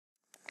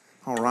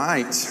All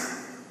right.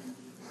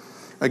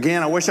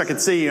 Again, I wish I could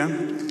see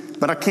you,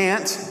 but I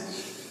can't.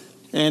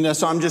 And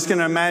so I'm just going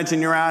to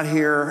imagine you're out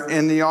here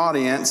in the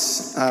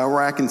audience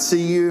where I can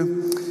see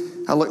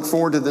you. I look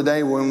forward to the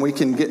day when we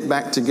can get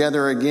back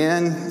together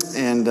again,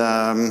 and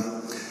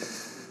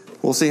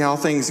we'll see how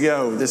things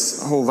go.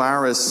 This whole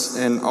virus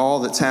and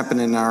all that's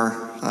happened in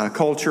our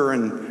culture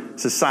and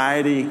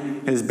society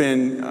has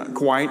been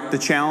quite the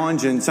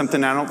challenge, and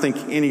something I don't think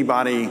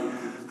anybody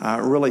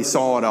really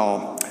saw at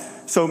all.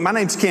 So my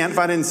name's Kent, if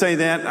I didn't say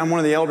that. I'm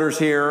one of the elders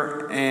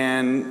here,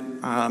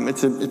 and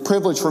it's a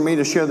privilege for me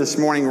to share this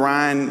morning.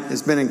 Ryan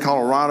has been in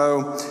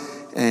Colorado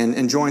and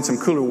enjoying some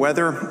cooler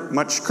weather,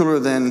 much cooler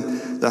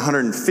than the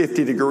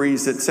 150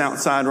 degrees that's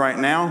outside right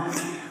now.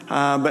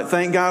 But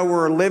thank God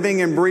we're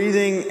living and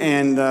breathing,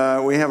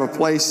 and we have a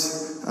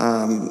place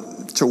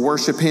to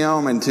worship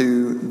Him and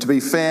to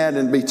be fed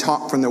and be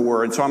taught from the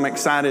Word. So I'm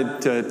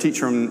excited to teach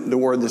from the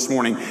Word this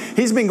morning.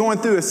 He's been going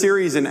through a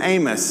series in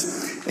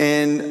Amos,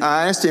 and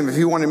I asked him if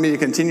he wanted me to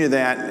continue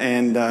that,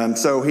 and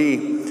so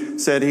he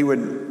said he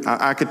would.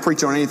 I could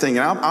preach on anything,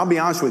 and I'll be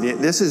honest with you.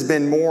 This has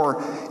been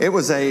more. It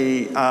was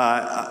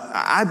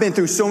I've been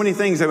through so many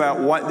things about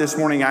what this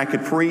morning I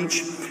could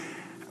preach,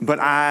 but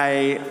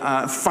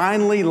I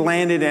finally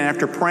landed, and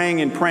after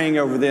praying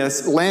over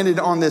this, landed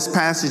on this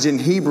passage in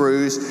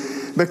Hebrews.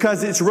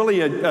 Because it's really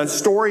a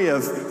story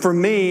of, for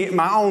me,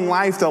 my own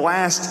life the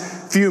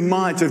last few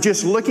months, of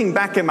just looking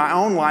back at my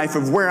own life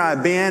of where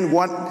I've been,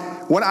 what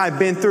I've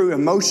been through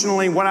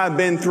emotionally, what I've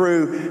been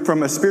through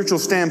from a spiritual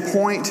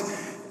standpoint.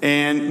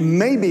 And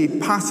maybe,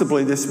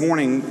 possibly this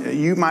morning,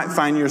 you might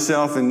find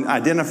yourself and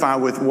identify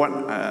with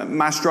what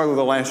my struggle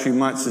the last few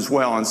months as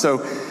well. And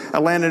so I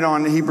landed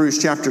on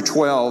Hebrews chapter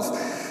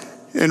 12.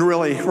 And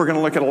really, we're going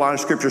to look at a lot of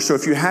scripture. So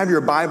if you have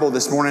your Bible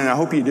this morning, I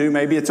hope you do.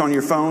 Maybe it's on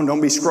your phone. Don't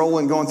be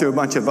scrolling, going through a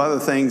bunch of other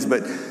things.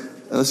 But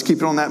let's keep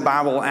it on that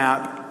Bible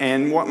app.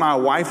 And what my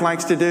wife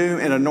likes to do,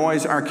 it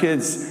annoys our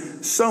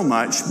kids so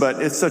much,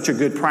 but it's such a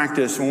good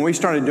practice. When we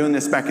started doing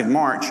this back in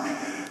March,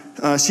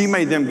 she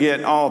made them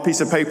get a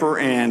piece of paper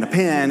and a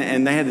pen,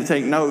 and they had to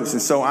take notes.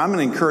 And so I'm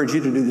going to encourage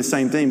you to do the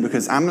same thing,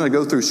 because I'm going to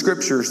go through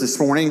scriptures this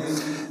morning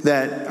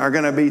that are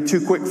going to be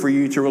too quick for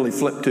you to really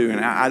flip to.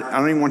 And I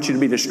don't even want you to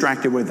be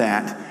distracted with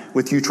that,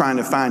 with you trying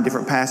to find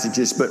different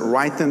passages, but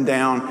write them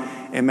down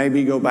and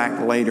maybe go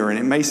back later. And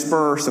it may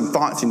spur some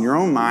thoughts in your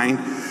own mind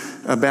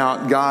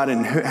about God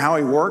and how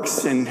He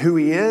works and who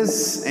He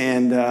is,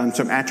 and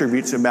some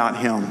attributes about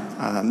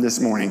Him this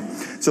morning.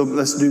 So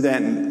let's do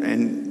that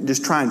and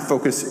just try and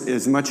focus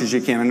as much as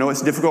you can. I know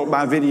it's difficult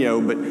by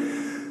video, but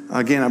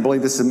again, I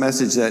believe this is a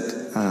message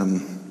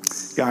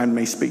that God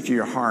may speak to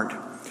your heart.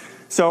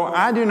 So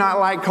I do not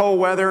like cold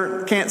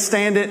weather, can't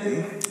stand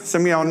it.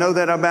 Some of y'all know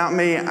that about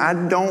me.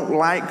 I don't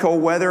like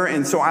cold weather,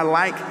 and so I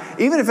like,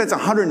 even if it's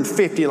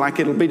 150 like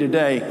it'll be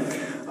today,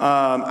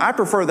 I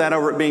prefer that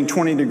over it being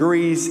 20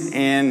 degrees.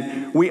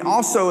 And we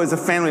also, as a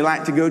family,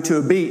 like to go to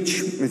a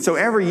beach. And so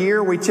every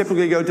year we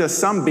typically go to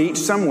some beach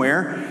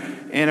somewhere.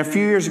 And a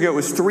few years ago, it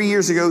was 3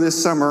 years ago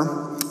this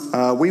summer,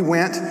 we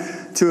went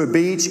to a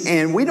beach,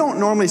 and we don't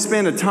normally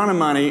spend a ton of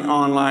money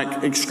on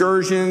like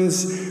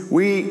excursions.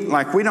 We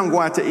don't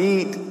go out to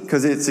eat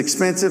because it's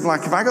expensive.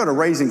 Like if I go to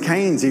Raising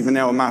Cane's, even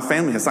now with my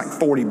family, it's like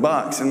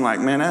 $40. And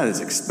like, man, that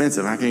is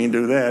expensive. I can't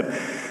do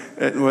that.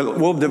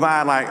 We'll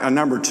divide like a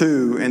number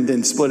two and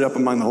then split up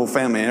among the whole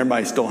family, and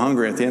everybody's still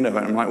hungry at the end of it.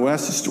 I'm like, well,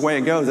 that's just the way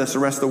it goes. That's the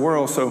rest of the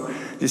world. So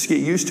just get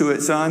used to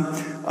it, son.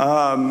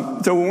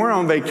 So when we're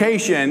on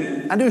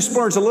vacation, I do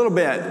splurge a little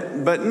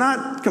bit, but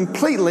not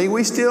completely.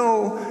 We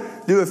still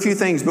do a few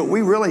things, but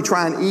we really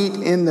try and eat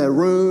in the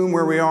room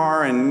where we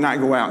are and not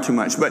go out too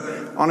much. But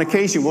on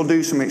occasion, we'll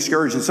do some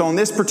excursions. So on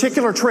this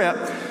particular trip,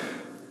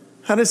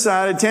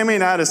 Tammy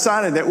and I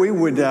decided that we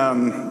would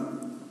go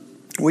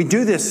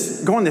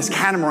on this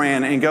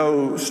catamaran and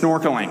go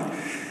snorkeling.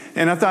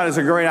 And I thought it was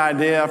a great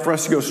idea for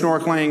us to go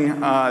snorkeling.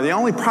 The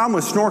only problem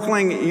with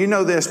snorkeling, you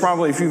know this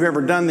probably if you've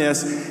ever done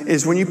this,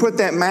 is when you put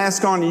that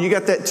mask on and you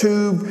got that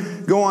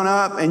tube going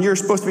up and you're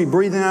supposed to be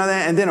breathing out of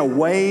that, and then a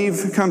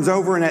wave comes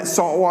over and that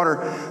salt water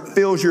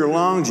fills your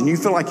lungs and you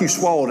feel like you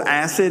swallowed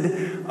acid,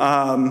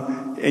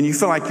 and you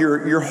feel like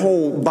your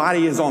whole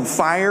body is on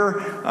fire.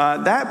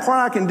 That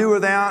part I can do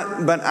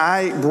without, but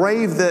I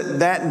brave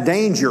that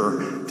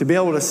danger to be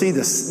able to see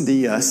the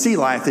sea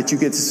life that you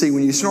get to see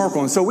when you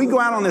snorkel. And so we go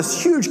out on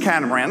this huge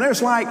catamaran.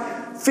 There's like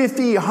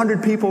 50,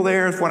 100 people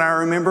there is what I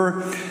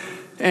remember.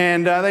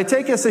 And they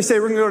take us, they say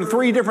we're going to go to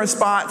 3 different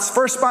spots.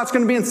 First spot's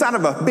going to be inside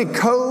of a big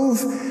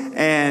cove,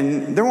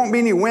 and there won't be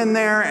any wind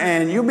there,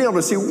 and you'll be able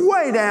to see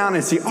way down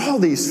and see all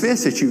these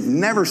fish that you've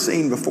never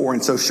seen before.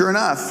 And so sure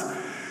enough,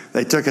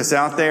 they took us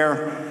out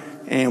there,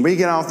 and we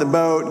get off the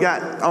boat,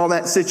 got all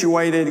that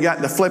situated, got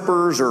the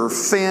flippers or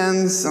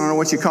fins, I don't know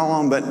what you call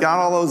them, but got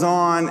all those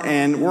on,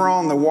 and we're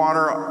on the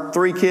water,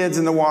 3 kids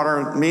in the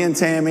water, me and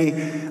Tammy,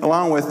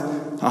 along with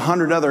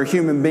 100 other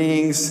human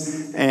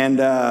beings, and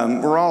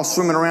we're all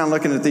swimming around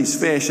looking at these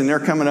fish, and they're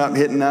coming up,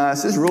 hitting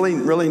us. It's really,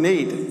 really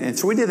neat. And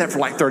so we did that for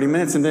like 30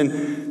 minutes, and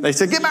then they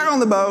said, get back on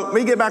the boat.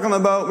 We get back on the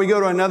boat. We go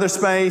to another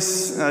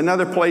space,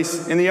 another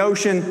place in the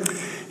ocean.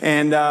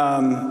 And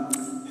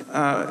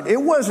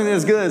it wasn't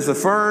as good as the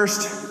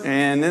first.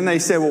 And then they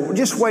said, well,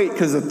 just wait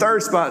because the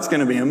third spot's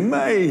going to be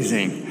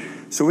amazing.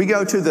 So we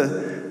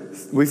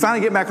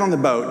finally get back on the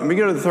boat. And we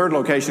go to the third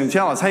location and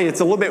tell us, hey,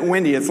 it's a little bit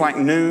windy. It's like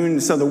noon.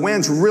 So the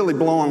wind's really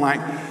blowing like,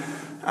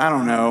 I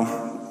don't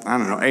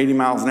know, 80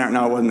 miles an hour.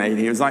 No, it wasn't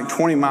 80. It was like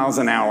 20 miles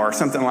an hour or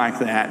something like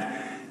that.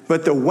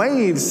 But the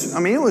waves,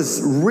 it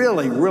was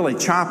really, really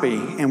choppy.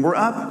 And we're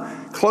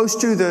up close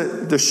to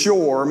the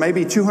shore,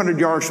 maybe 200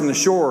 yards from the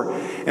shore.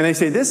 And they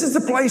say, this is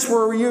the place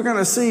where you're going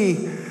to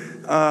see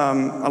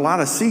a lot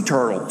of sea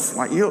turtles.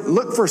 Like, you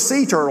look for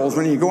sea turtles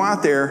when you go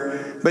out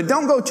there. But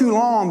don't go too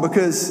long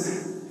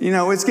because,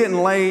 it's getting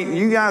late. And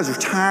you guys are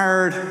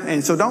tired.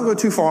 And so don't go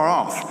too far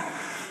off.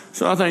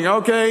 So I think,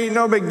 okay,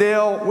 no big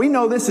deal. We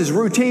know this is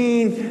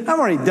routine. I've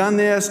already done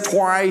this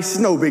twice.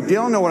 No big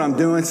deal. I know what I'm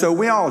doing. So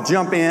we all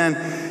jump in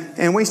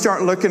and we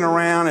start looking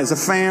around as a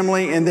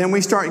family. And then we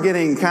start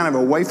getting kind of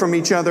away from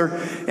each other.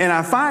 And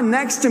I find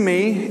next to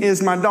me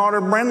is my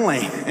daughter,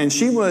 Brinley. And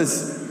she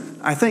was,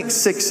 I think,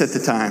 6 at the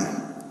time.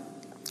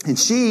 And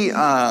she and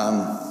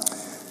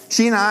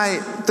I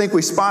think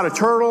we spot a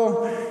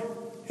turtle.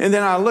 And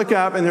then I look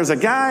up and there's a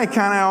guy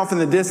kind of off in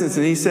the distance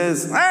and he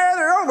says, hey,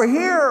 they're over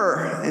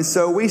here. And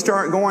so we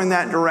start going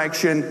that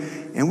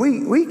direction and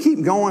we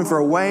keep going for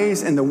a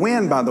ways. And the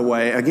wind, by the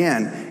way,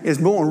 again, is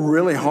blowing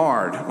really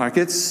hard. Like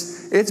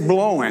it's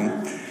blowing.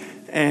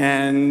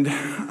 And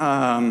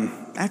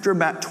after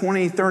about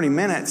 20, 30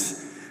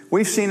 minutes,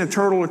 we've seen a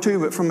turtle or two,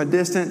 but from a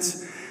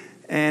distance.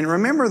 And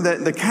remember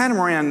that the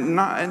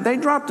catamaran, they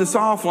dropped us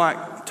off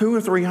like 200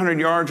 or 300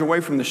 yards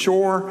away from the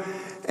shore.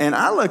 And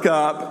I look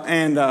up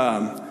and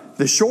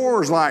the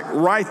shore is like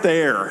right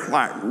there,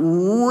 like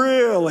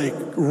really,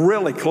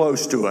 really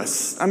close to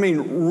us.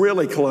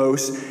 Really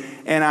close.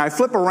 And I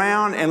flip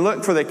around and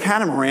look for the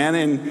catamaran,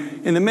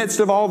 and in the midst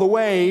of all the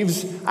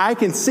waves, I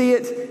can see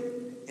it.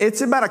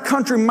 It's about a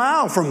country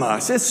mile from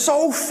us. It's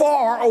so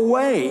far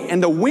away,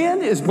 and the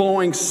wind is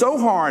blowing so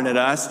hard at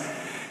us.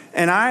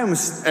 And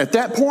at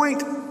that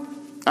point,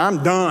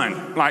 I'm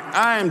done. Like,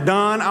 I am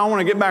done. I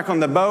want to get back on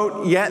the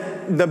boat.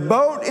 Yet the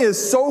boat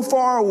is so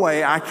far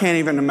away, I can't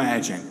even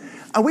imagine.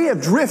 We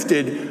have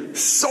drifted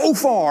so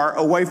far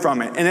away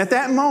from it. And at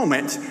that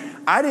moment,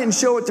 I didn't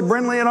show it to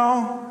Brinley at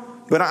all,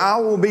 but I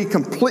will be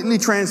completely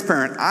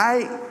transparent.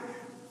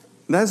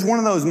 That's one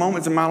of those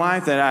moments in my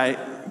life that I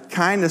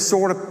kind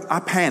of I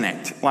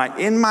panicked. Like,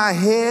 in my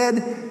head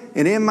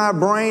and in my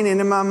brain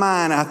and in my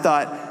mind, I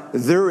thought,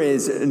 there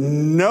is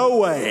no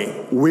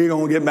way we're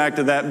going to get back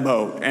to that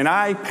boat. And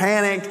I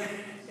panicked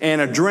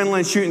and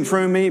adrenaline shooting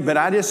through me, but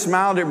I just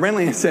smiled at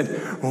Brinley and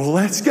said, well,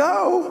 let's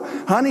go,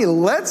 honey,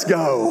 let's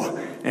go.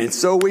 And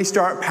so we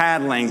start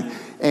paddling.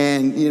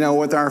 And,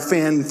 with our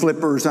fin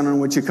flippers, I don't know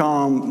what you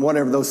call them,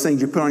 whatever those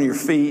things you put on your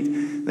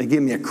feet, they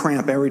give me a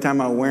cramp every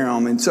time I wear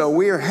them. And so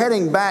we are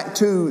heading back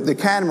to the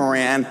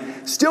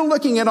catamaran, still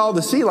looking at all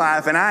the sea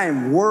life, and I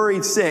am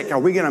worried sick. Are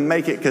we going to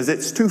make it? Because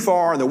it's too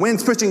far. The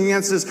wind's pushing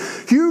against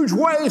us. Huge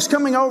waves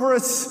coming over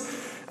us.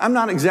 I'm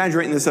not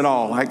exaggerating this at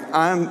all. Like,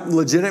 I'm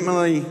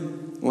legitimately,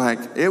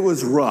 it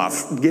was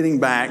rough getting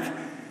back.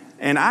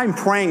 And I'm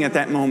praying at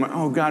that moment,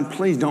 oh, God,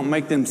 please don't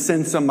make them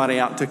send somebody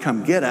out to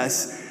come get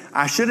us.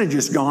 I should have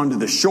just gone to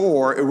the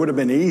shore. It would have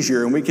been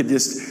easier, and we could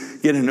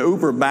just get an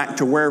Uber back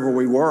to wherever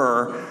we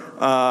were.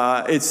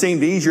 It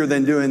seemed easier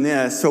than doing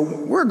this. So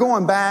we're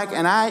going back,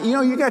 and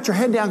you got your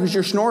head down because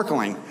you're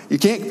snorkeling. You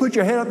can't put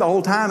your head up the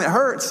whole time. It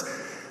hurts.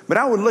 But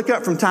I would look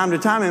up from time to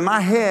time, and my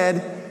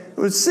head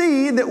would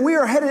see that we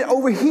are headed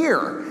over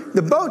here.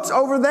 The boat's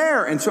over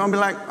there. And so I'll be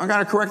like, I got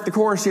to correct the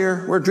course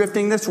here. We're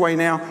drifting this way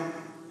now.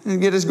 And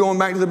get us going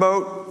back to the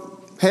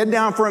boat. Head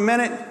down for a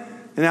minute.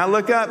 And I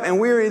look up, and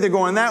we're either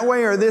going that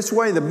way or this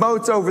way. The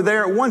boat's over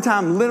there. At one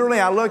time, literally,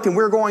 I looked, and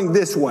we're going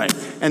this way.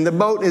 And the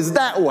boat is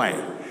that way.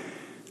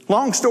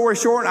 Long story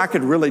short, I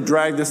could really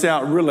drag this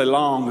out really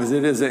long because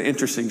it is an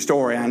interesting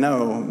story, I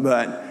know.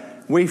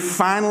 But we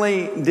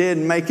finally did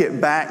make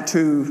it back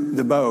to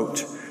the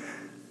boat.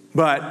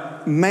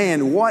 But,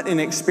 man, what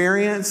an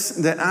experience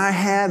that I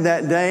had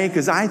that day.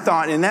 Because I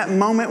thought in that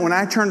moment when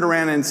I turned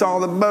around and saw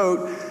the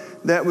boat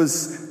that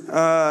was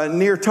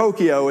near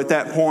Tokyo at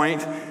that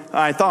point,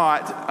 I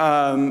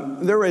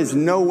thought, there is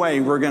no way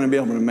we're going to be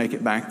able to make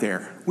it back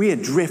there. We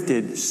had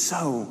drifted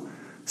so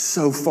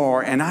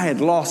far, and I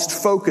had lost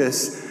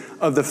focus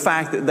of the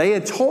fact that they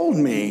had told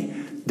me,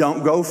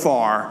 don't go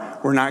far,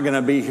 we're not going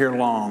to be here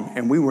long.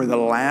 And we were the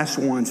last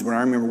ones, but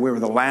I remember we were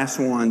the last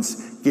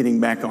ones getting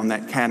back on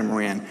that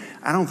catamaran.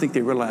 I don't think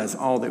they realized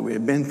all that we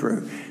had been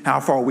through, how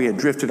far we had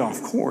drifted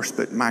off course,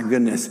 but my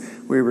goodness,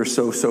 we were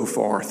so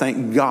far.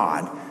 Thank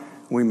God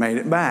we made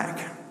it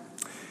back.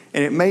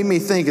 And it made me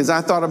think, as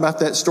I thought about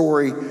that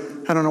story,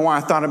 I don't know why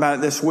I thought about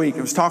it this week.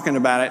 I was talking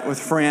about it with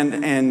a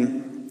friend,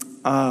 and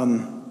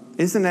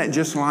isn't that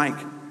just like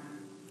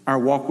our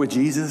walk with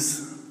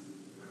Jesus?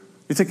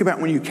 You think about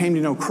when you came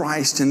to know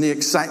Christ and the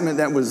excitement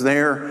that was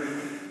there,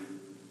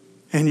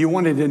 and you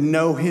wanted to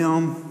know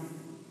Him.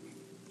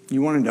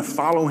 You wanted to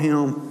follow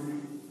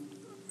him.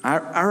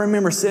 I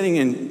remember sitting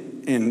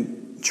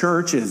in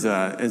church as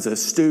a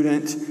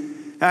student.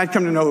 I'd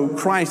come to know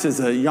Christ as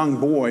a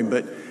young boy,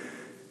 but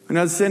when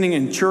I was sitting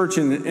in church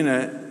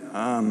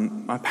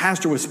my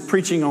pastor was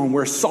preaching on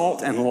we're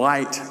salt and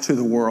light to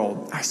the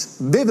world. I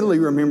vividly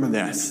remember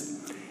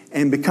this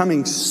and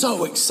becoming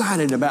so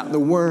excited about the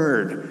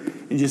Word.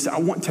 And just, I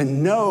want to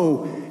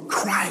know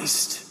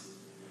Christ.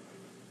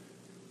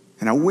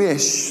 And I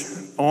wish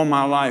all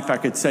my life I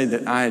could say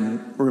that I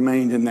had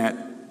remained in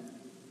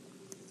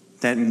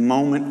that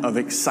moment of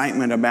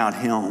excitement about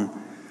Him.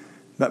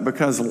 But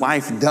because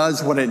life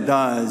does what it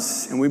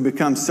does, and we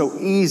become so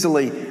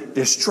easily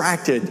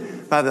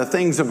distracted by the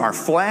things of our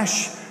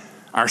flesh,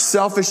 our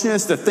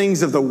selfishness, the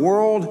things of the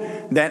world,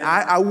 that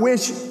I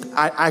wish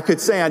I could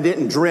say I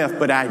didn't drift,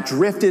 but I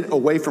drifted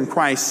away from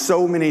Christ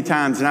so many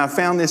times. And I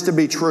found this to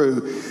be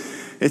true.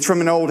 It's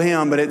from an old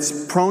hymn, but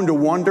it's prone to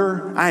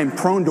wonder. I am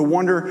prone to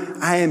wonder.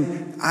 I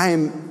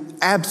am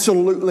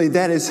absolutely,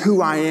 that is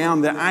who I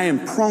am, that I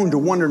am prone to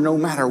wonder no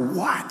matter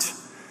what.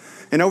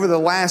 And over the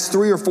last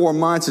 3 or 4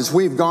 months, as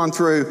we've gone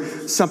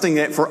through something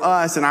that for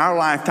us in our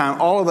lifetime,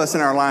 all of us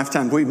in our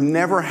lifetime, we've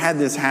never had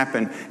this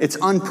happen. It's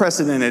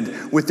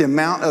unprecedented with the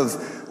amount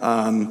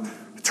of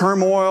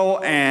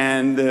turmoil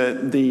and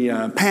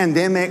the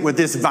pandemic with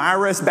this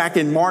virus back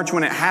in March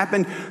when it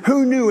happened.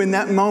 Who knew in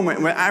that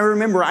moment? I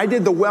remember I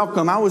did the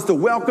welcome. I was the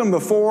welcome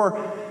before,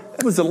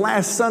 it was the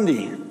last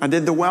Sunday I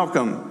did the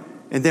welcome.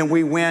 And then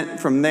we went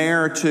from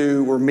there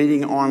to we're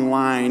meeting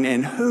online.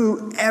 And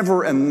who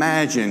ever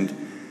imagined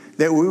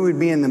that we would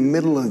be in the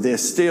middle of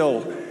this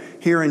still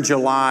here in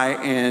July,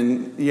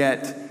 and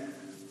yet,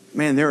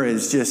 man, there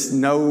is just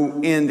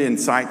no end in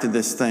sight to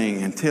this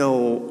thing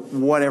until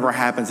whatever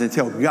happens,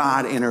 until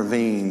God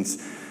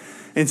intervenes.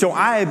 And so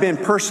I have been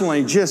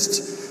personally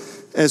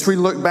just, as I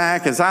look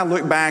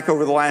back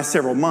over the last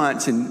several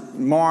months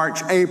in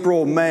March,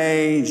 April,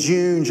 May,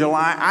 June,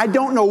 July, I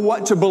don't know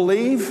what to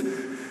believe.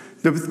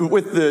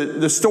 With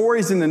the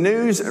stories in the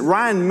news,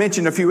 Ryan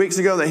mentioned a few weeks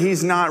ago that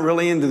he's not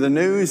really into the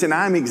news, and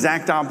I'm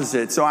exact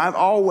opposite. So I've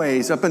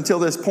always, up until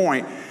this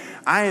point,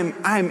 I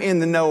am in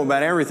the know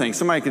about everything.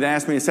 Somebody could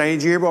ask me and say, hey,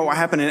 did you hear about what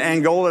happened in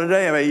Angola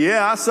today? I mean,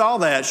 yeah, I saw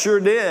that, sure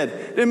did.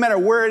 It didn't matter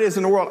where it is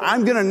in the world.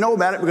 I'm going to know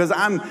about it because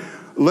I'm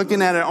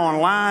looking at it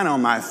online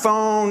on my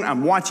phone.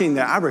 I'm watching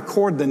I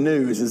record the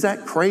news. Is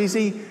that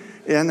crazy?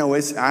 Yeah, no,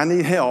 I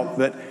need help,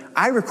 but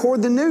I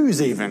record the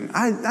news even.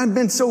 I've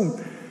been so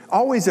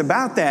always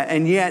about that.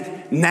 And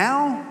yet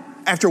now,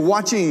 after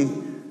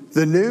watching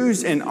the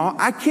news and all,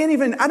 I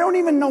don't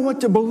even know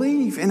what to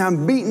believe. And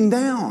I'm beaten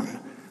down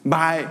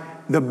by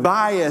the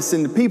bias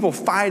and the people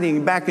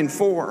fighting back and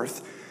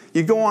forth.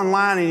 You go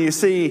online and you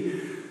see,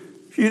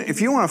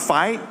 if you want to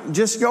fight,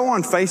 just go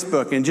on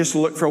Facebook and just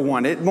look for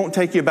one. It won't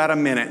take you about a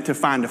minute to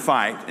find a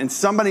fight. And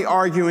somebody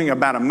arguing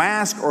about a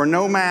mask or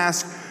no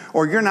mask,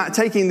 or you're not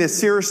taking this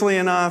seriously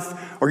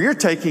enough, or you're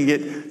taking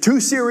it too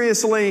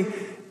seriously.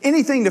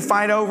 Anything to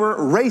fight over,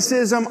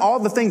 racism, all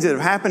the things that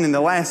have happened in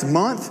the last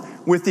month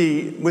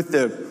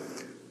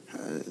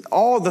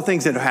all the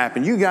things that have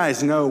happened. You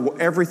guys know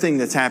everything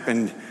that's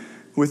happened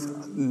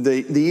with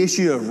the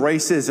issue of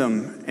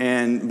racism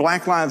and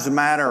Black Lives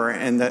Matter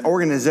and the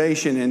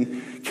organization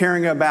and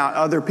caring about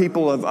other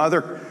people of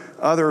other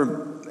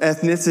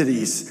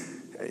ethnicities.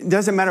 It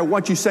doesn't matter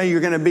what you say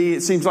you're going to be.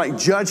 It seems like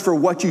judged for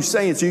what you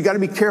say. And so you got to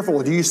be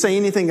careful. Do you say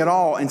anything at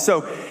all? And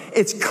so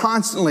it's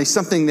constantly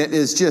something that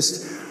is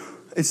just,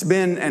 it's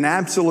been an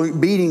absolute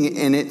beating,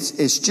 and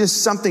it's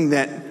just something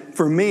that,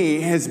 for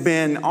me, has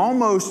been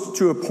almost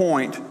to a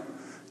point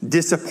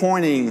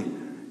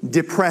disappointing,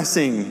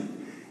 depressing,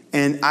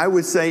 and I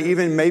would say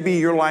even maybe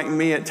you're like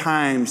me at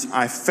times.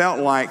 I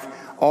felt like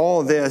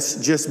all this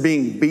just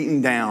being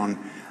beaten down,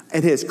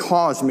 it has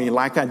caused me,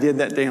 like I did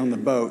that day on the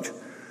boat,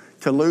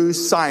 to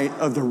lose sight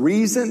of the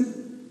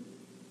reason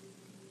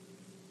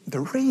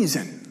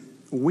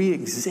we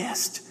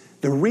exist,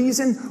 the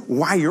reason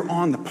why you're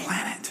on the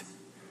planet.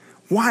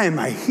 Why am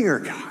I here,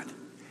 God?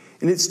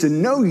 And it's to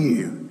know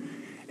you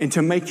and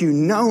to make you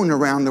known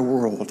around the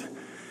world.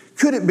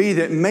 Could it be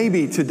that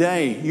maybe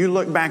today you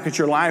look back at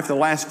your life the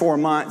last 4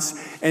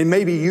 months and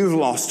maybe you've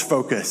lost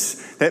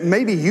focus, that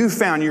maybe you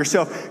found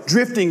yourself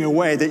drifting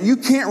away, that you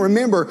can't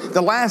remember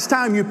the last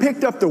time you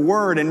picked up the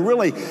Word and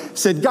really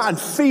said, God,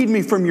 feed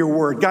me from your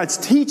Word. God,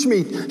 teach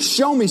me,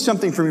 show me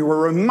something from your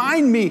Word.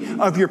 Remind me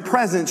of your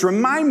presence.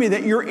 Remind me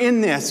that you're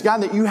in this.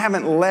 God, that you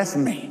haven't left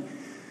me.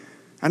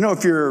 I know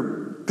if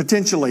you're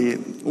potentially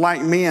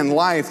like me in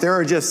life, there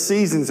are just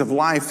seasons of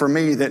life for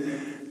me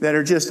that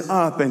are just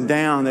up and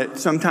down, that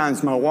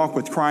sometimes my walk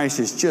with Christ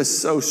is just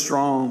so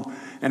strong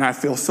and I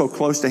feel so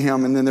close to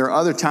Him. And then there are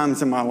other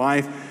times in my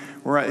life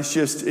where it's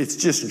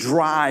just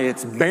dry,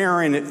 it's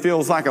barren, it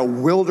feels like a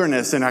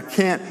wilderness, and I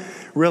can't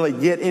really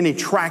get any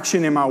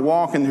traction in my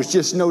walk, and there's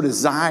just no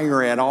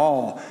desire at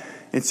all.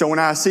 And so when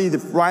I see the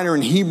writer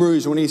in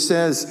Hebrews, when he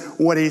says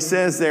what he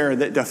says there,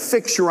 that to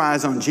fix your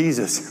eyes on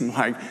Jesus, I'm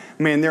like,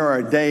 man, there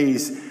are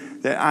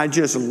days that I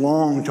just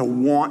long to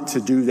want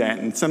to do that.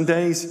 And some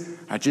days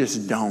I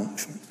just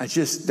don't. I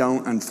just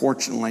don't,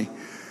 unfortunately.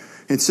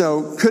 And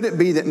so could it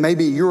be that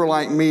maybe you're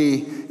like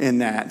me in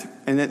that,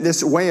 and that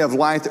this way of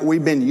life that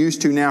we've been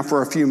used to now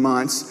for a few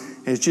months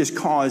has just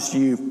caused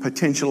you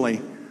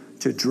potentially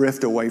to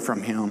drift away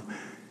from Him?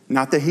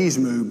 Not that He's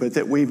moved, but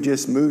that we've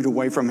just moved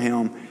away from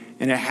Him.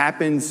 And it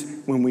happens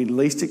when we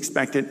least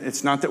expect it.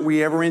 It's not that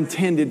we ever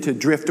intended to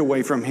drift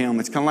away from Him.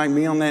 It's kind of like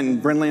me on that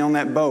and Brindley on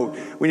that boat.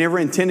 We never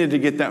intended to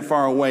get that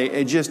far away.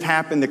 It just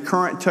happened. The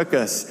current took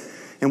us.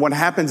 And what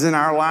happens in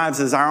our lives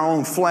is our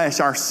own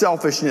flesh, our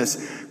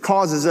selfishness,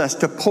 causes us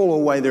to pull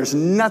away. There's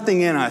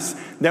nothing in us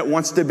that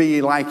wants to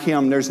be like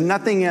Him. There's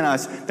nothing in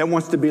us that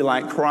wants to be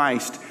like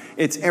Christ.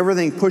 It's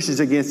everything pushes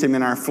against Him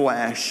in our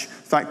flesh.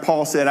 It's like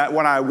Paul said,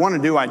 what I want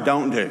to do, I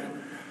don't do.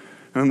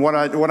 And what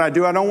I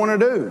do, I don't want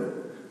to do.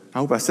 I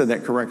hope I said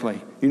that correctly.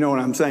 You know what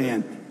I'm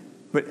saying.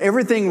 But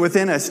everything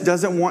within us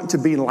doesn't want to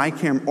be like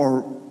Him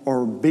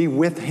or be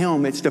with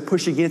Him. It's to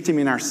push against Him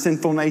in our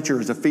sinful nature,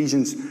 as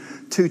Ephesians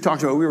 2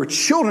 talks about. We were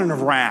children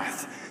of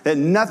wrath, that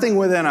nothing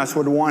within us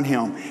would want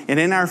Him. And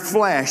in our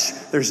flesh,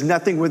 there's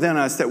nothing within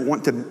us that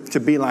want to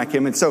be like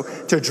Him. And so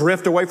to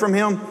drift away from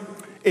Him,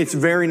 it's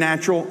very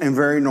natural and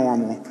very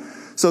normal.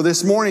 So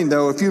this morning,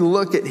 though, if you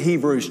look at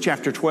Hebrews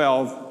chapter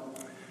 12,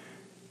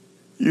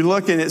 you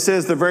look and it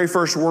says the very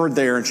first word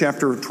there in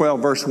chapter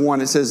 12, verse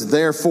 1, it says,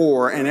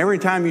 therefore. And every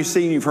time you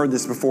see, and you've heard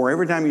this before,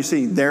 every time you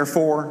see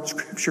therefore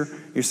scripture,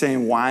 you're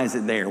saying, why is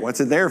it there? What's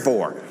it there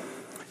for?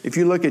 If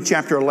you look at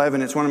chapter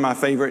 11, it's one of my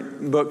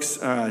favorite books,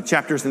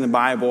 chapters in the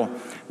Bible,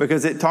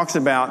 because it talks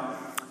about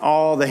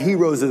all the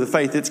heroes of the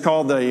faith. It's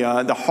called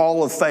the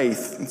Hall of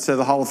Faith. Instead of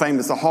the Hall of Fame,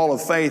 it's the Hall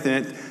of Faith.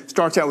 And it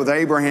starts out with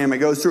Abraham. It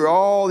goes through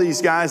all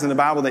these guys in the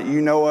Bible that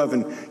you know of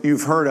and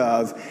you've heard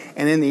of.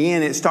 And in the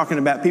end, it's talking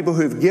about people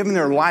who've given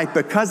their life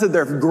because of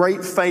their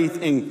great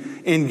faith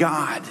in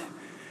God.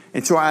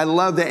 And so I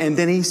love that. And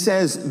then he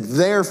says,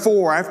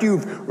 therefore, after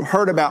you've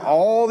heard about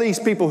all these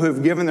people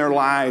who've given their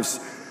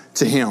lives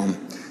to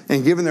Him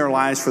and given their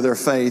lives for their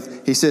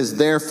faith, he says,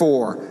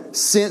 therefore,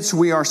 since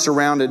we are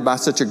surrounded by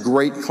such a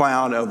great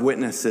cloud of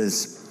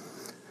witnesses.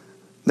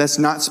 That's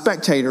not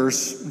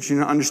spectators.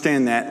 You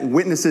understand that.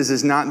 Witnesses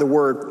is not the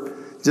word,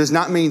 does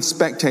not mean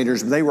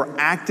spectators. They were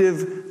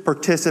active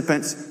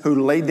participants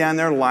who laid down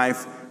their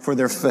life for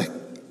their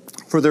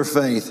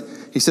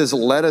faith. He says,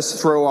 let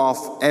us throw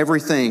off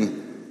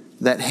everything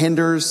that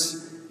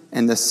hinders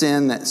and the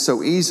sin that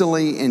so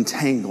easily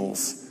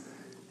entangles,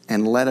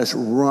 and let us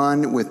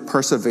run with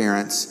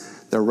perseverance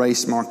the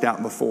race marked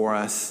out before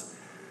us.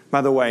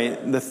 By the way,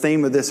 the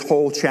theme of this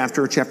whole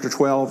chapter, chapter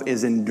 12,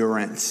 is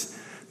endurance.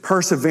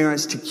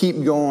 Perseverance, to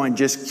keep going,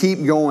 just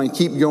keep going,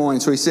 keep going.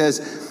 So he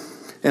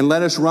says, and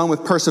let us run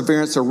with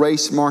perseverance a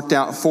race marked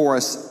out for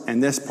us.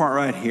 And this part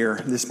right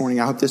here, this morning,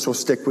 I hope this will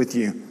stick with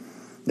you.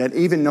 That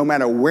even no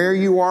matter where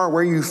you are,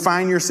 where you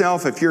find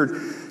yourself, if your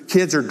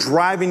kids are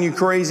driving you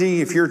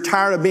crazy, if you're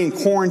tired of being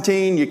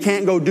quarantined, you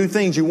can't go do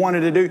things you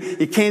wanted to do,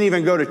 you can't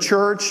even go to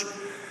church,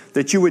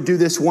 that you would do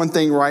this one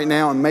thing right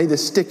now, and may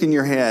this stick in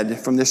your head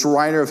from this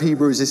writer of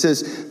Hebrews. It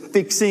says,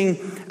 fixing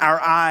our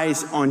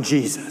eyes on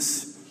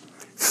Jesus.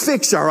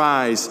 Fix our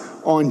eyes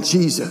on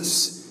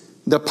Jesus,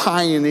 the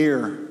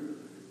pioneer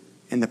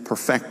and the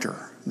perfecter.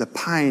 The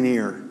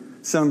pioneer.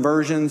 Some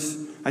versions,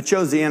 I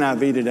chose the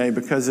NIV today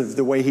because of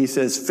the way he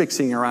says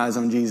fixing our eyes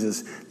on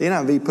Jesus. The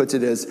NIV puts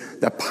it as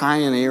the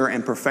pioneer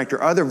and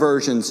perfecter. Other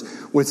versions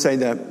would say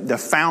the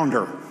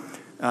founder,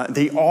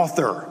 the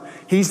author.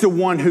 He's the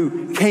one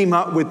who came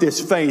up with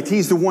this faith.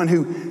 He's the one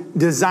who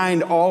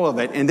designed all of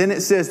it. And then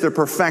it says the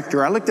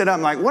perfecter. I looked it up,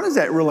 I'm like, what does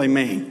that really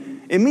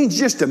mean? It means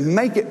just to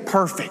make it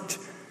perfect.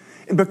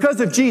 And because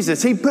of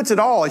Jesus, He puts it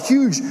all, a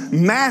huge,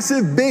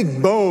 massive,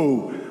 big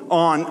bow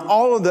on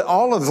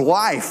all of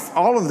life,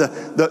 all of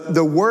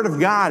the Word of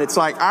God. It's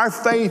like our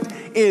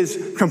faith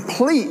is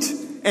complete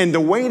and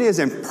the way it is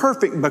and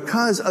perfect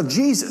because of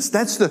Jesus.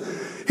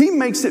 He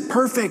makes it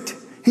perfect.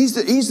 He's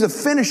the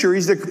finisher.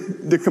 He's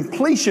the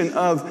completion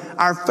of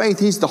our faith.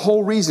 He's the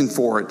whole reason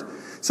for it.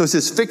 So it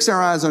says, fix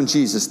our eyes on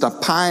Jesus, the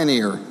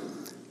pioneer,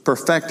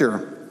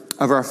 perfecter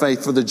of our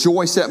faith. For the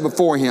joy set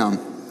before Him,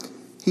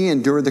 He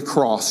endured the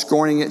cross,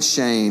 scorning its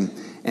shame,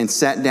 and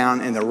sat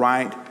down in the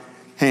right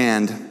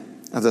hand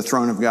of the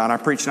throne of God. I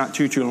preached not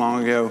too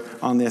long ago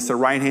on this. The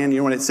right hand, you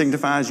know what it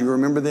signifies? You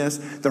remember this?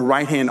 The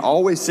right hand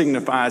always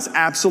signifies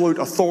absolute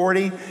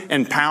authority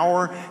and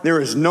power. There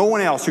is no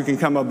one else who can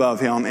come above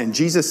Him. And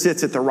Jesus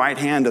sits at the right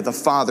hand of the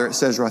Father, it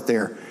says right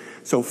there.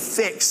 So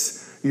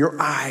fix your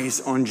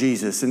eyes on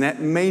Jesus. And that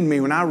made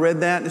me, when I read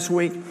that this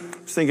week,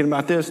 I was thinking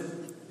about this.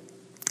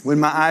 When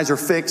my eyes are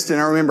fixed,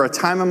 and I remember a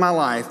time in my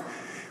life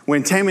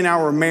when Tammy and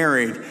I were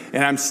married,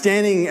 and I'm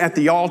standing at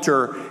the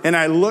altar, and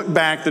I look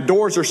back, the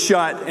doors are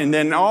shut, and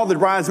then all the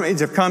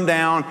bridesmaids have come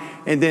down,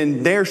 and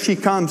then there she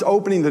comes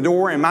opening the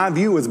door, and my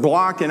view is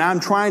blocked, and I'm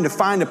trying to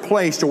find a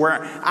place to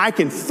where I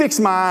can fix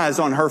my eyes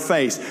on her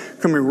face,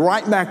 coming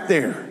right back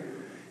there.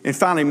 And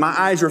finally, my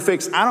eyes were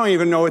fixed. I don't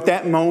even know at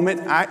that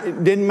moment,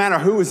 it didn't matter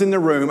who was in the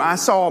room. I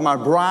saw my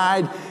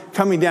bride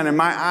coming down, and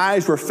my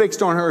eyes were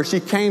fixed on her. She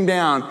came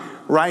down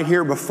right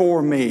here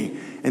before me.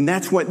 And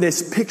that's what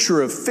this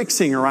picture of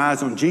fixing our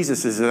eyes on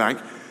Jesus is like.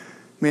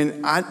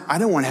 Man, I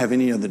don't want to have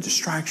any other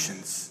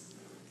distractions.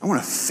 I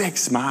want to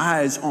fix my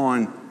eyes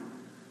on,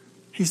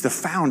 He's the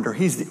founder,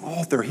 He's the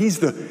author, He's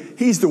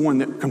the one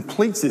that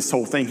completes this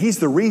whole thing. He's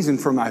the reason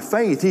for my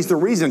faith. He's the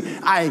reason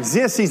I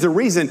exist. He's the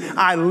reason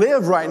I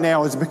live right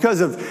now is because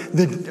of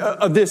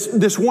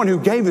this one who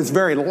gave His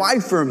very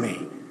life for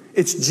me.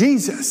 It's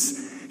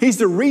Jesus. He's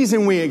the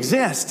reason we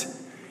exist.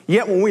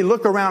 Yet when we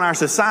look around our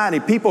society,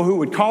 people who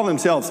would call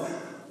themselves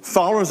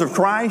followers of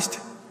Christ,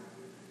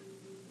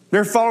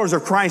 they're followers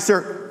of Christ.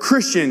 They're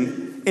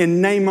Christian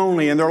in name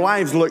only, and their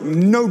lives look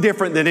no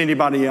different than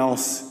anybody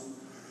else.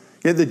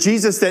 Yet the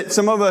Jesus that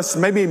some of us,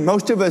 maybe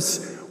most of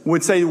us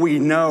would say we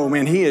know,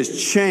 man, He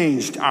has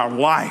changed our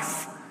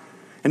life.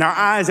 And our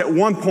eyes at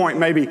one point,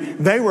 maybe,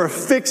 they were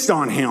fixed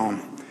on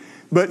Him.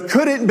 But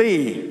could it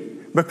be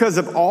because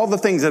of all the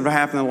things that have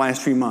happened in the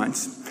last few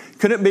months?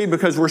 Could it be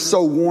because we're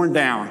so worn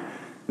down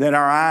that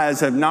our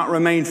eyes have not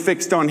remained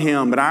fixed on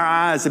Him, but our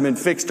eyes have been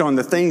fixed on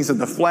the things of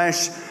the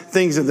flesh,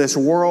 things of this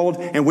world,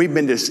 and we've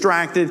been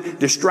distracted.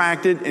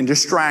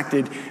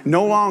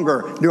 No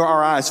longer do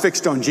our eyes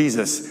fixed on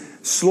Jesus.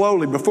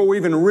 Slowly, before we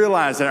even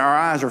realize that our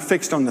eyes are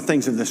fixed on the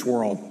things of this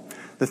world,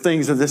 all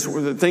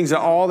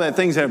the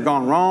things that have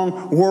gone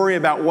wrong, worry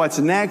about what's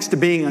next,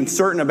 being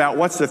uncertain about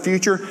what's the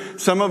future.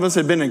 Some of us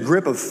have been in a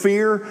grip of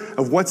fear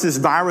of what's this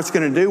virus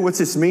going to do, what's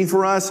this mean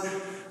for us.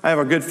 I have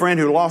a good friend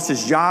who lost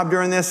his job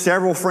during this,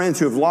 several friends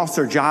who have lost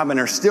their job and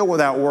are still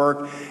without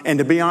work. And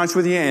to be honest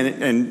with you,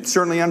 and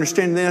certainly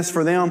understand this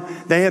for them,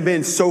 they have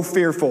been so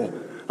fearful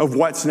of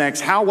what's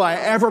next. How will I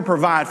ever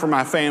provide for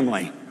my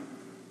family?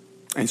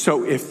 And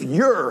so if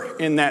you're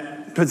in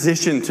that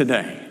position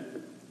today,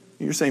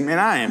 you're saying,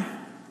 man,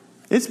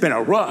 it's been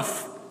a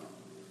rough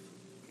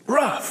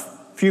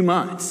few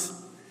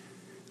months.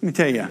 Let me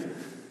tell you,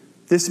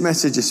 this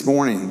message this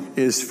morning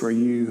is for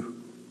you.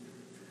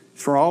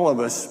 For all of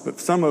us, but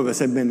some of us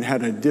have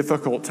had a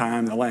difficult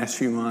time the last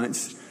few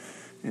months.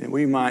 And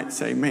we might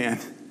say, man,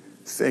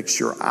 fix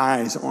your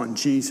eyes on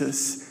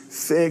Jesus.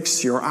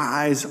 Fix your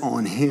eyes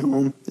on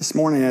Him. This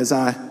morning as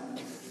I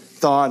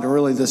thought,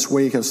 really this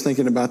week, I was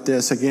thinking about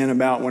this again,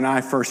 about when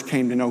I first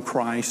came to know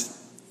Christ.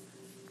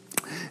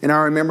 And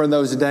I remember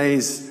those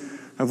days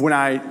of when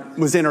I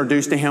was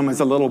introduced to Him as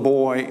a little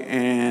boy,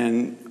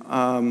 and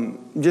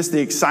just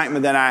the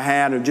excitement that I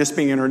had of just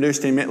being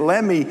introduced to Him. It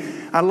led me,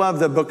 I love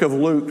the book of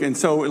Luke. And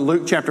so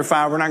Luke chapter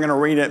 5, we're not going to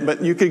read it,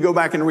 but you could go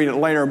back and read it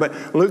later.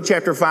 But Luke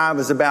chapter 5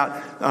 is about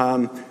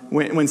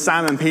when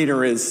Simon Peter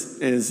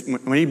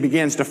when he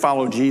begins to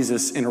follow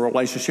Jesus in a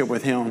relationship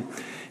with Him.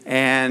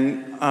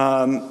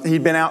 And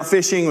he'd been out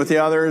fishing with the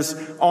others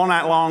all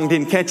night long,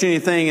 didn't catch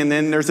anything. And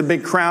then there's a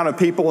big crowd of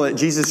people that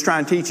Jesus is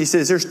trying to teach. He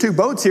says, there's 2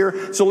 boats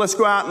here, so let's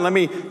go out and let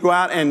me go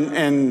out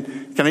and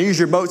can I use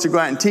your boats to go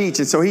out and teach?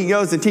 And so he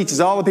goes and teaches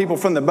all the people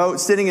from the boat,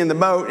 sitting in the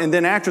boat. And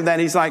then after that,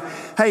 he's like,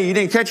 hey, you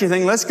didn't catch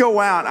anything. Let's go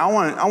out.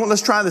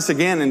 Let's try this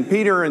again. And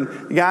Peter and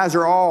the guys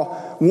are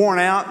all worn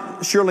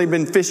out, surely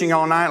been fishing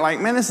all night. Like,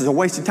 man, this is a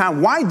waste of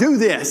time. Why do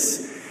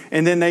this?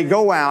 And then they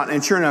go out,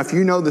 and sure enough,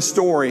 you know the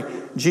story.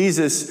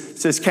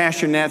 Jesus says,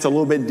 cast your nets a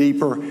little bit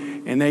deeper,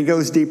 and they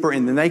goes deeper,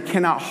 and then they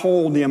cannot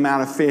hold the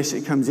amount of fish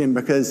that comes in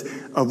because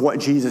of what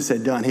Jesus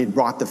had done. He'd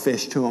brought the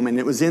fish to them, and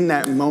it was in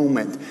that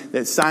moment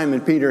that Simon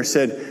Peter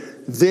said,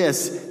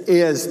 this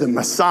is the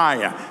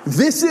Messiah.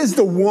 This is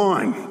the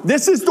one.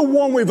 This is the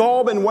one we've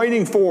all been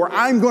waiting for.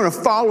 I'm going to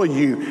follow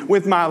you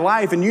with my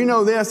life. And you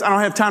know this, I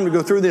don't have time to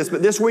go through this,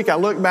 but this week I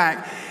look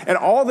back at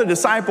all the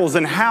disciples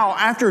and how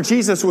after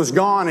Jesus was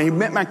gone and He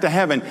went back to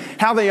heaven,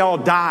 how they all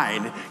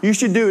died. You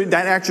should do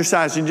that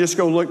exercise and just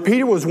go look.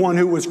 Peter was one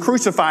who was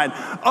crucified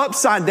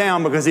upside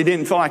down because he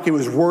didn't feel like he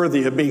was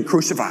worthy of being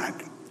crucified.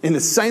 In the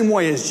same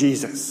way as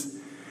Jesus.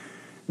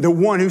 The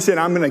one who said,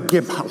 I'm going to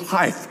give my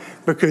life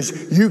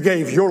because you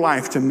gave your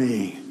life to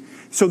me.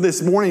 So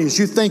this morning, as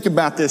you think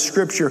about this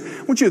scripture,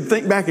 I want you to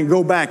think back and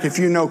go back, if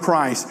you know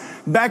Christ,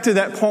 back to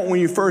that point when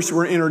you first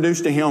were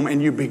introduced to Him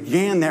and you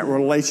began that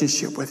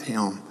relationship with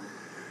Him.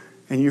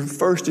 And you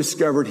first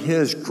discovered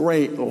His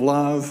great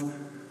love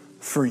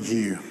for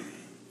you.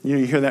 You know,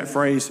 you hear that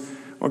phrase,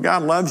 well,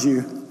 God loves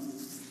you.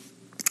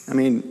 I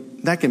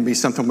mean, that can be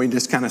something we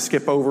just kind of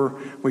skip over,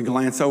 we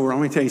glance over.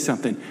 Let me tell you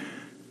something.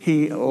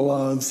 He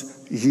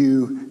loves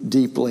you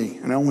deeply.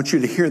 And I want you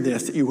to hear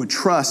this, that you would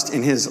trust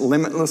in His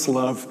limitless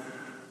love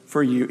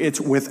for you.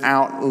 It's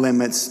without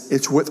limits.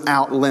 It's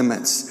without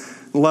limits.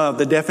 Love,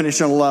 the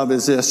definition of love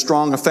is this: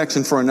 strong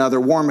affection for another,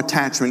 warm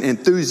attachment,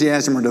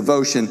 enthusiasm or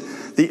devotion,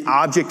 the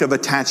object of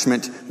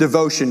attachment,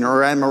 devotion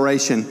or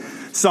admiration.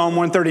 Psalm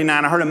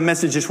 139, I heard a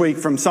message this week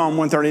from Psalm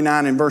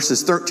 139 in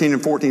verses 13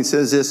 and 14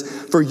 says this: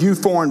 for you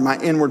formed my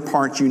inward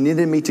parts, you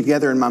knitted me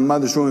together in my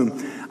mother's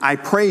womb. I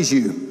praise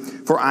you,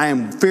 for I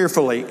am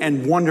fearfully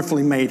and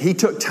wonderfully made. He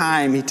took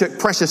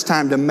precious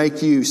time to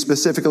make you,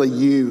 specifically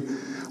you.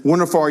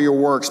 Wonderful are your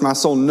works. My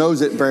soul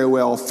knows it very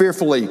well.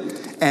 Fearfully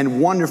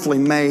and wonderfully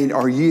made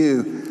are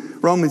you.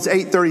 Romans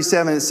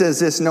 8:37, it says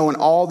this: knowing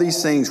all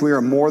these things, we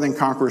are more than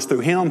conquerors through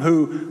Him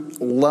who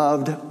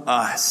loved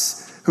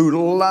us.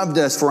 Who loved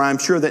us, for I am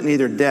sure that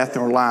neither death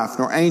nor life,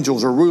 nor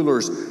angels or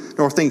rulers,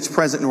 nor things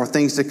present, nor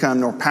things to come,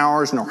 nor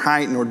powers, nor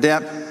height, nor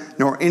depth,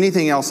 nor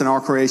anything else in all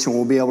creation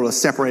will be able to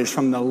separate us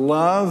from the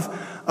love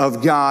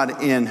of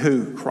God in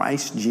who?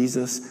 Christ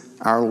Jesus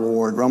our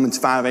Lord. Romans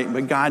 5:8.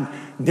 But God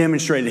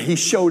demonstrated, He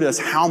showed us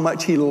how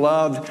much He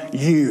loved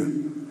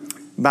you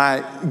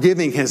by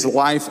giving His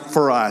life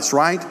for us,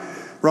 right?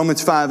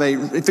 Romans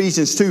 5:8,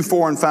 Ephesians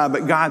 2:4 and 5.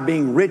 But God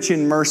being rich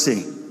in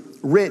mercy,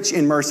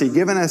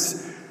 giving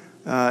us,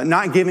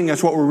 not giving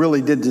us what we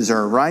really did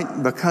deserve,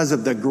 right? Because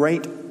of the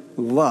great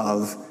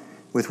love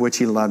with which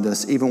He loved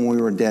us, even when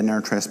we were dead in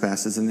our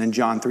trespasses. And then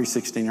John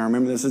 3:16. I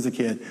remember this as a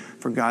kid.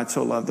 For God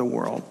so loved the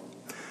world.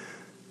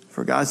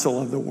 For God so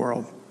loved the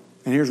world.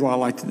 And here's what I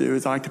like to do,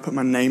 is I like to put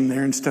my name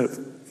there instead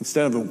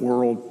of the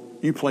world.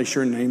 You place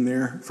your name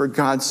there. For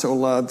God so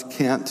loved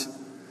Kent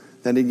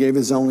that He gave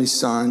His only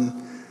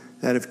Son,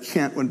 that if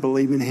Kent would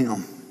believe in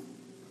Him,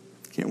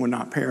 Kent would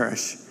not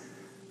perish,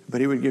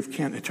 but He would give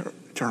Kent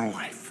eternal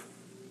life.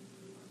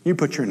 You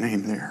put your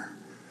name there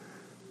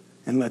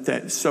and let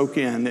that soak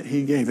in, that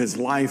He gave His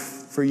life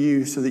for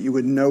you so that you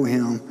would know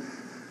Him,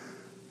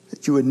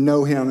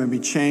 and be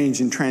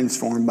changed and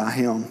transformed by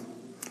Him.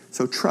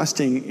 So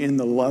trusting in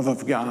the love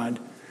of God.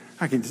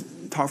 I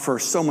could talk for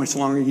so much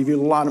longer, give you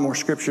a lot of more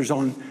scriptures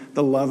on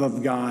the love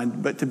of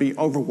God, but to be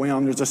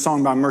overwhelmed. There's a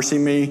song by Mercy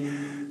Me,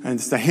 and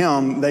it's the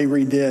hymn they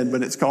redid,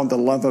 but it's called The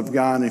Love of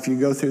God. And if you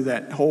go through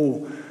that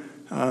whole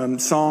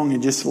song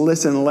and just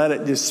listen and let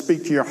it just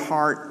speak to your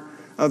heart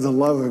of the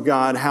love of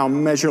God, how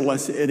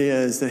measureless it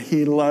is, that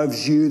He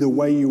loves you the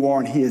way you are,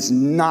 and He has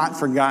not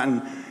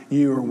forgotten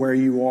you or where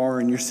you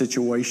are in your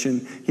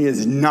situation. He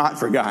has not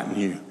forgotten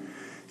you.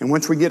 And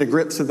once we get a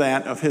grip of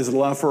that, of His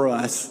love for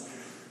us,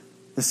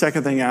 the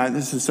second thing,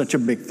 this is such a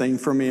big thing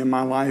for me in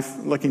my life,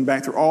 looking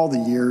back through all the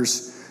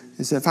years,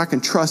 is that if I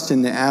can trust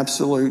in the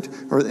absolute,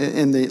 or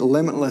in the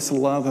limitless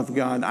love of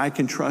God, I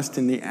can trust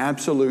in the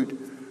absolute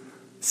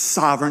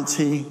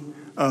sovereignty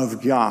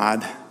of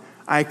God.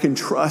 I can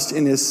trust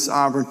in His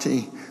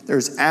sovereignty.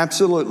 There's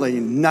absolutely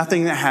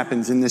nothing that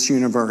happens in this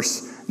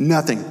universe,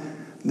 nothing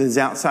that is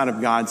outside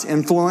of God's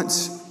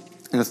influence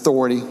and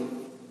authority.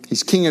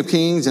 He's King of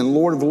Kings and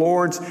Lord of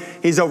Lords.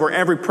 He's over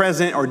every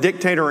president or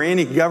dictator or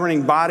any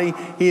governing body.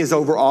 He is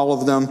over all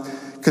of them.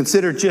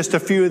 Consider just a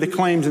few of the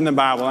claims in the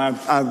Bible.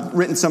 I've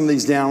written some of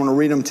these down. I want to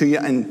read them to you.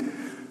 And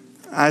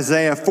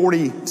Isaiah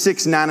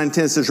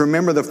 46:9-10 says,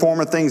 remember the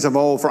former things of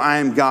old, for I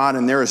am God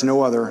and there is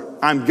no other.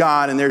 I'm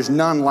God and there's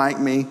none like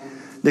me.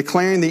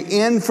 Declaring the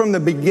end from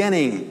the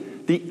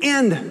beginning. The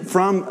end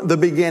from the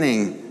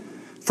beginning.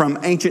 From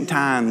ancient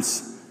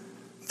times.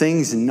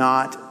 Things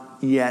not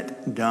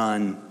yet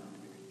done.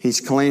 He's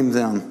claimed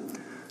them,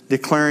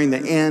 declaring the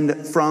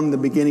end from the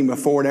beginning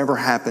before it ever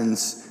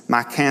happens.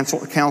 My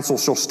counsel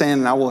shall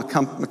stand, and I will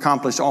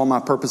accomplish all my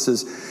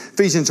purposes.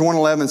 Ephesians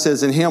 1:11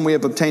 says, in Him we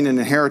have obtained an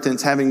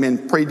inheritance, having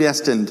been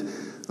predestined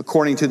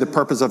according to the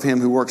purpose of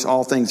Him who works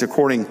all things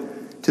according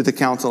to the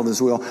counsel of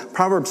His will.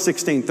 Proverbs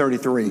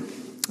 16:33.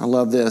 I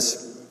love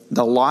this.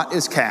 The lot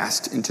is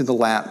cast into the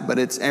lap, but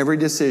its every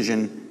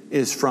decision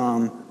is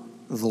from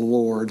the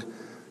Lord.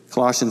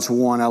 Colossians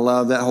 1, I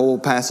love that whole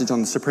passage on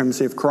the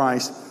supremacy of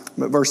Christ.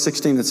 But verse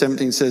 16 and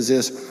 17 says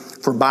this,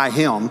 for by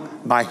Him,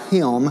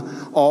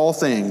 all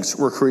things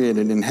were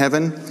created in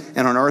heaven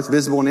and on earth,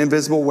 visible and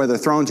invisible, whether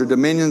thrones or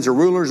dominions or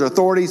rulers or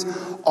authorities.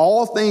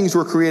 All things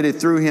were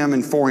created through Him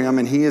and for Him,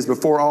 and He is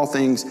before all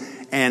things,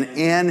 and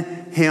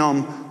in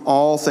Him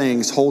all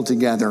things hold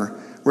together.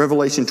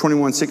 Revelation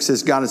 21:6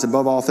 says, God is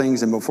above all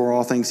things and before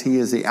all things. He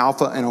is the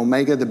Alpha and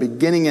Omega, the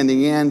beginning and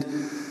the end.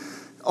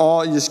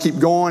 You just keep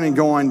going and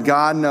going.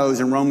 God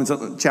knows, in Romans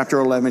chapter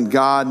 11,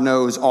 God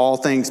knows all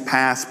things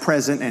past,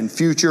 present, and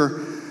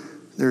future.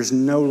 There's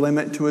no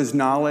limit to His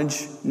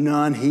knowledge,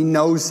 none. He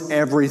knows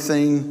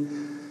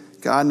everything.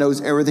 God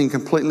knows everything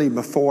completely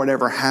before it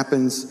ever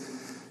happens.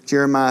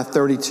 Jeremiah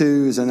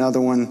 32 is another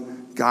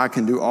one. God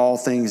can do all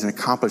things and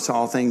accomplish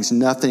all things.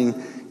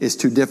 Nothing is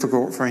too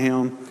difficult for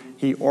Him.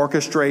 He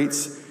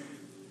orchestrates,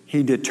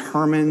 He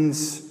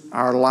determines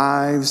our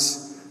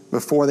lives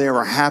before they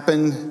ever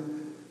happen.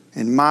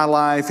 In my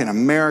life, in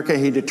America,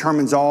 He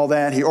determines all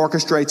that. He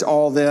orchestrates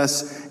all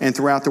this, and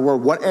throughout the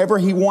world, whatever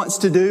He wants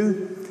to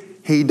do,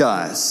 He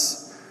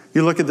does.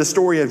 You look at the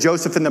story of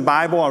Joseph in the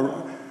Bible.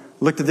 I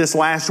looked at this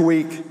last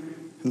week.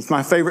 It's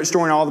my favorite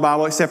story in all the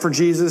Bible, except for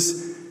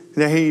Jesus,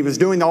 that he was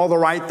doing all the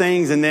right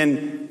things, and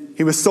then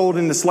he was sold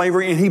into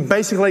slavery,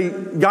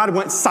 and God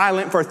went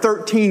silent for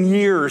 13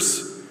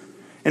 years.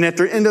 And at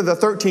the end of the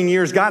 13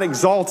 years, God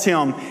exalts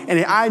him.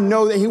 And I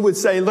know that he would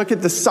say, look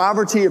at the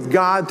sovereignty of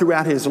God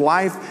throughout his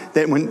life,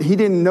 that when he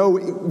didn't know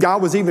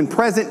God was even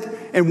present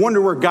and wonder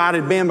where God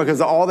had been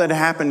because of all that had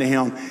happened to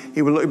him,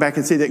 he would look back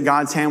and see that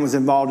God's hand was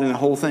involved in the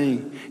whole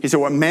thing. He said,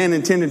 what man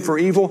intended for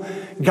evil,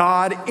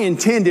 God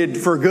intended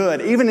for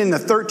good. Even in the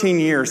 13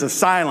 years of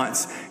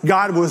silence,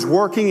 God was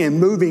working and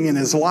moving in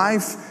his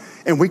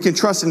life, and we can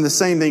trust in the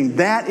same thing.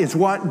 That is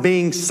what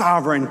being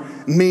sovereign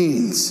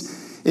means.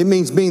 It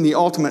means being the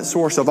ultimate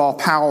source of all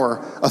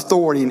power,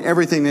 authority, and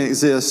everything that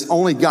exists.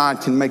 Only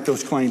God can make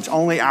those claims.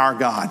 Only our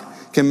God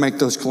can make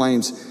those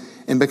claims.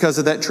 And because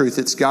of that truth,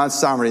 it's God's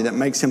sovereignty that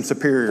makes him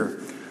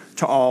superior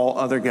to all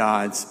other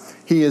gods.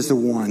 He is the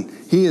one.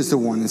 He is the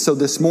one. And so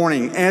this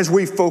morning, as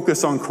we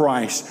focus on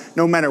Christ,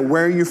 no matter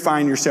where you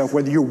find yourself,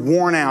 whether you're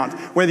worn out,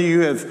 whether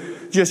you're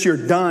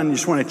done, you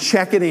just want to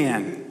check it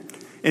in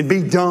and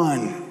be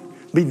done.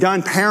 Be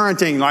done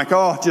parenting, like,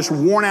 just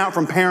worn out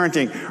from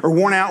parenting, or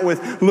worn out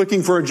with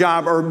looking for a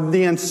job, or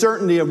the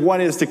uncertainty of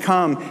what is to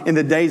come in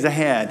the days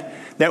ahead.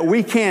 That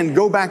we can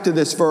go back to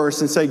this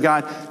verse and say,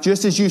 God,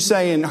 just as you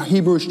say in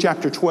Hebrews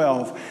chapter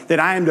 12,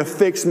 that I am to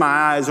fix my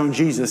eyes on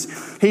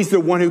Jesus. He's the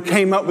one who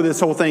came up with this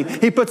whole thing.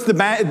 He puts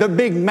the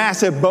big,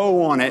 massive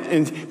bow on it,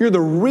 and you're the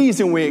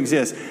reason we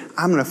exist.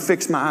 I'm going to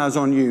fix my eyes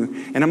on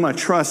you, and I'm going to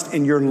trust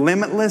in your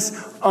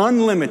limitless,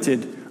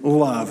 unlimited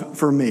love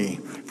for me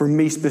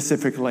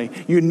specifically.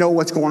 You know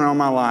what's going on in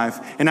my life,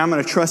 and I'm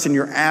going to trust in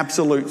your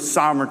absolute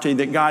sovereignty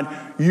that, God,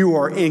 you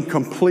are in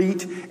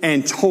complete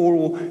and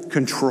total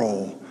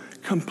control.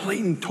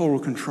 Complete and total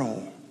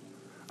control.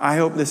 I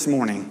hope this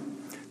morning,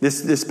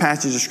 this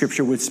passage of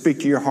Scripture would speak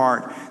to your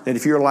heart, that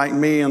if you're like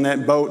me on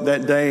that boat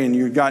that day and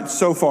you got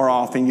so far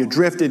off and you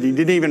drifted, you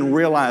didn't even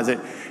realize it,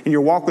 and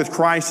your walk with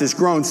Christ has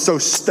grown so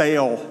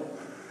stale,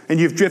 and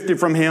you've drifted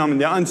from him,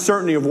 and the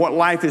uncertainty of what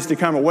life is to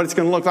come, or what it's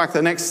going to look like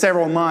the next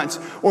several months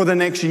or the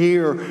next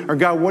year, or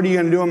God, what are you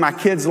going to do in my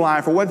kid's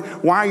life, or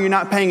why are you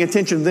not paying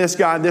attention to this,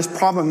 God, this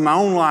problem in my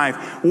own life?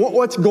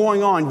 What's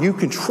going on? You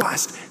can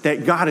trust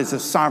that God is a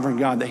sovereign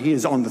God, that he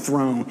is on the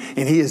throne,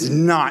 and he has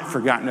not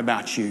forgotten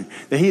about you,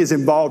 that he is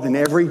involved in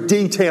every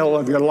detail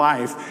of your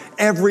life,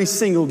 every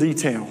single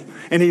detail,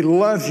 and he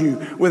loves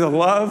you with a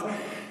love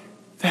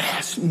that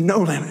has no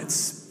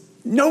limits.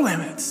 No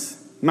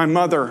limits. My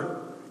mother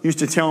used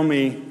to tell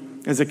me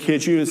as a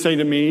kid, she would say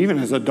to me, even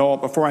as an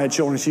adult, before I had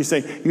children, she'd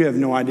say, you have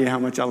no idea how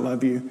much I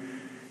love you.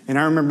 And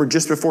I remember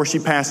just before she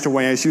passed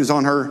away, she was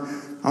on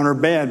her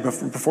bed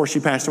before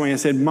she passed away, and I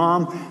said,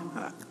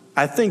 Mom,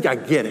 I think I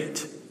get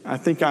it. I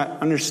think I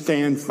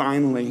understand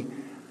finally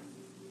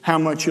how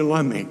much you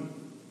love me,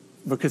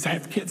 because I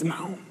have kids of my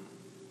own.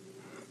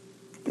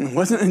 And it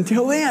wasn't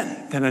until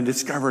then that I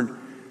discovered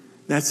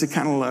that's the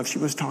kind of love she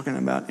was talking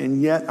about.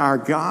 And yet our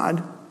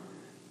God,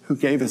 who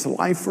gave his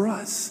life for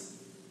us,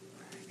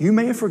 you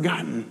may have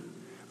forgotten,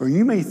 or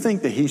you may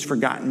think that he's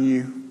forgotten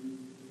you,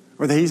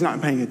 or that he's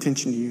not paying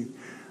attention to you.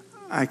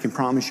 I can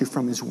promise you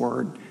from his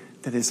word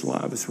that his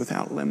love is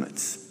without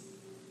limits.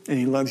 And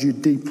he loves you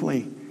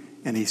deeply,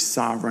 and he's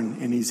sovereign,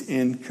 and he's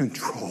in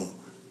control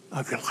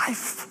of your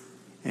life.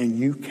 And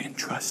you can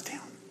trust him.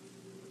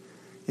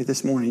 Yet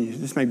this morning,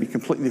 this may be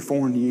completely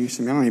foreign to you.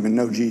 I don't even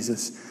know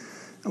Jesus.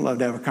 I'd love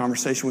to have a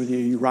conversation with you.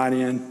 You write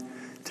in,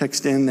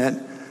 text in that,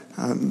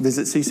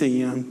 visit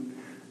CCM.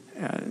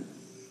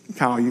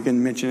 Kyle, you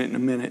can mention it in a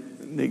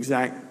minute, the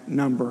exact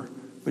number.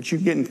 But you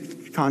get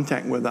in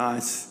contact with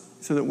us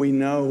so that we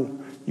know.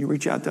 You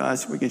reach out to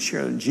us, we can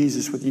share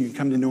Jesus with you. You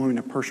come to know him in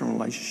a personal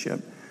relationship.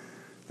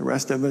 The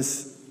rest of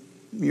us,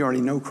 you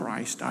already know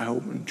Christ, I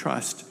hope and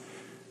trust.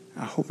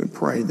 I hope and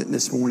pray that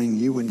this morning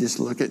you would just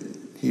look at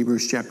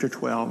Hebrews chapter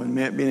 12, and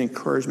may it be an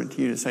encouragement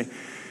to you to say,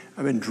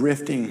 I've been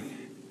drifting.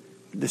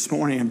 This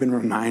morning I've been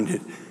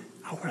reminded,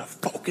 I want to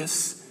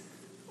focus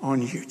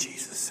on you,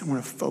 Jesus. I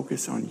want to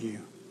focus on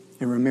you.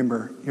 And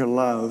remember, your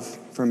love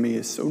for me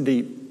is so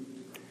deep,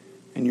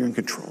 and you're in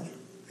control,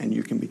 and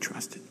you can be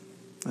trusted.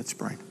 Let's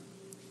pray.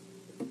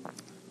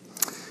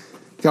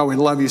 God, we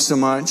love you so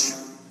much.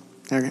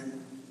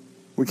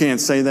 We can't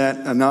say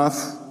that enough.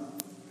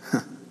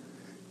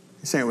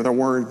 We say it with our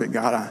words, but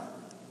God,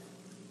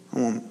 I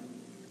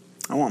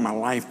want my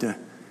life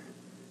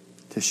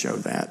to show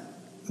that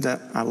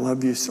I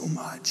love you so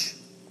much.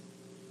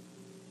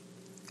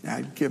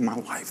 I'd give my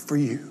life for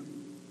you.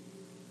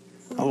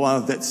 A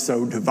love that's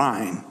so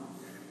divine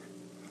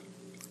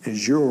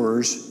as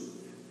yours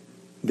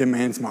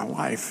demands my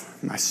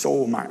life, my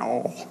soul, my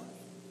all.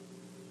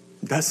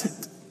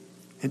 Doesn't it?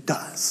 It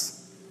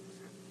does.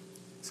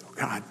 So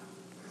God,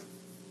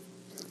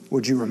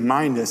 would you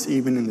remind us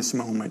even in this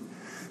moment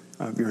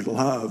of your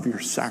love,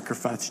 your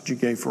sacrifice that you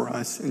gave for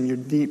us, and your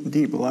deep,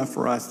 deep love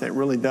for us that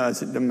really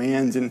does. It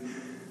demands, and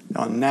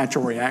a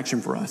natural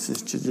reaction for us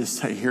is to just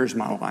say, here's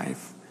my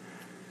life.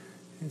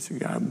 And so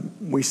God,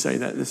 we say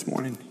that this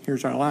morning.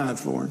 Here's our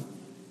lives, Lord.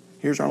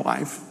 Here's our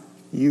life.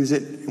 Use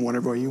it in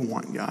whatever way you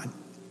want, God.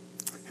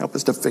 Help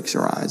us to fix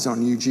our eyes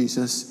on you,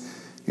 Jesus.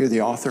 You're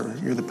the author.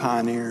 You're the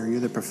pioneer. You're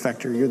the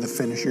perfecter. You're the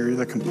finisher. You're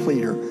the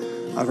completer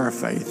of our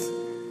faith.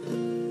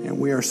 And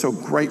we are so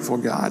grateful,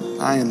 God.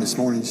 I am this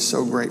morning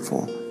so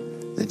grateful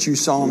that you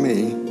saw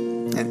me,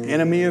 an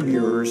enemy of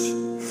yours,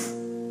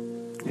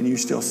 and you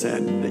still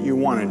said that you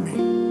wanted me.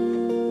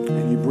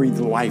 And you breathed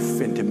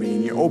life into me,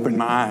 and you opened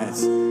my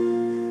eyes.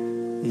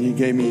 And you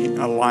gave me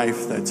a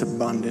life that's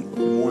abundant,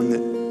 and one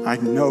that I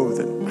know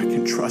that I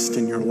can trust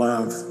in your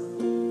love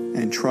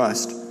and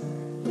trust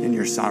in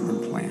your sovereign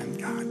plan,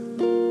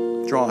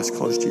 God. Draw us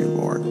close to you,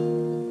 Lord.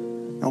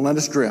 Don't let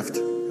us drift.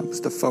 Help us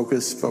to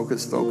focus,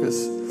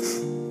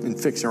 and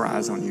fix our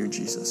eyes on you,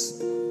 Jesus.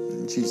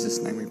 In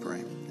Jesus' name we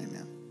pray.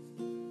 Amen.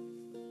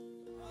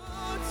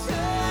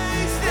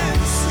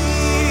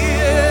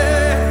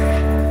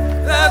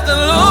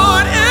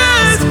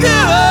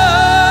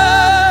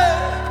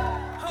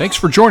 Thanks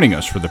for joining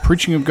us for the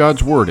preaching of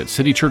God's Word at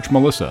City Church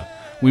Melissa.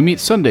 We meet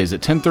Sundays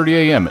at 10:30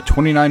 a.m. at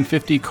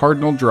 2950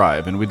 Cardinal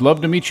Drive, and we'd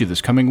love to meet you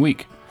this coming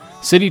week.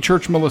 City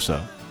Church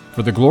Melissa,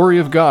 for the glory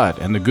of God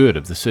and the good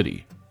of the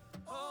city.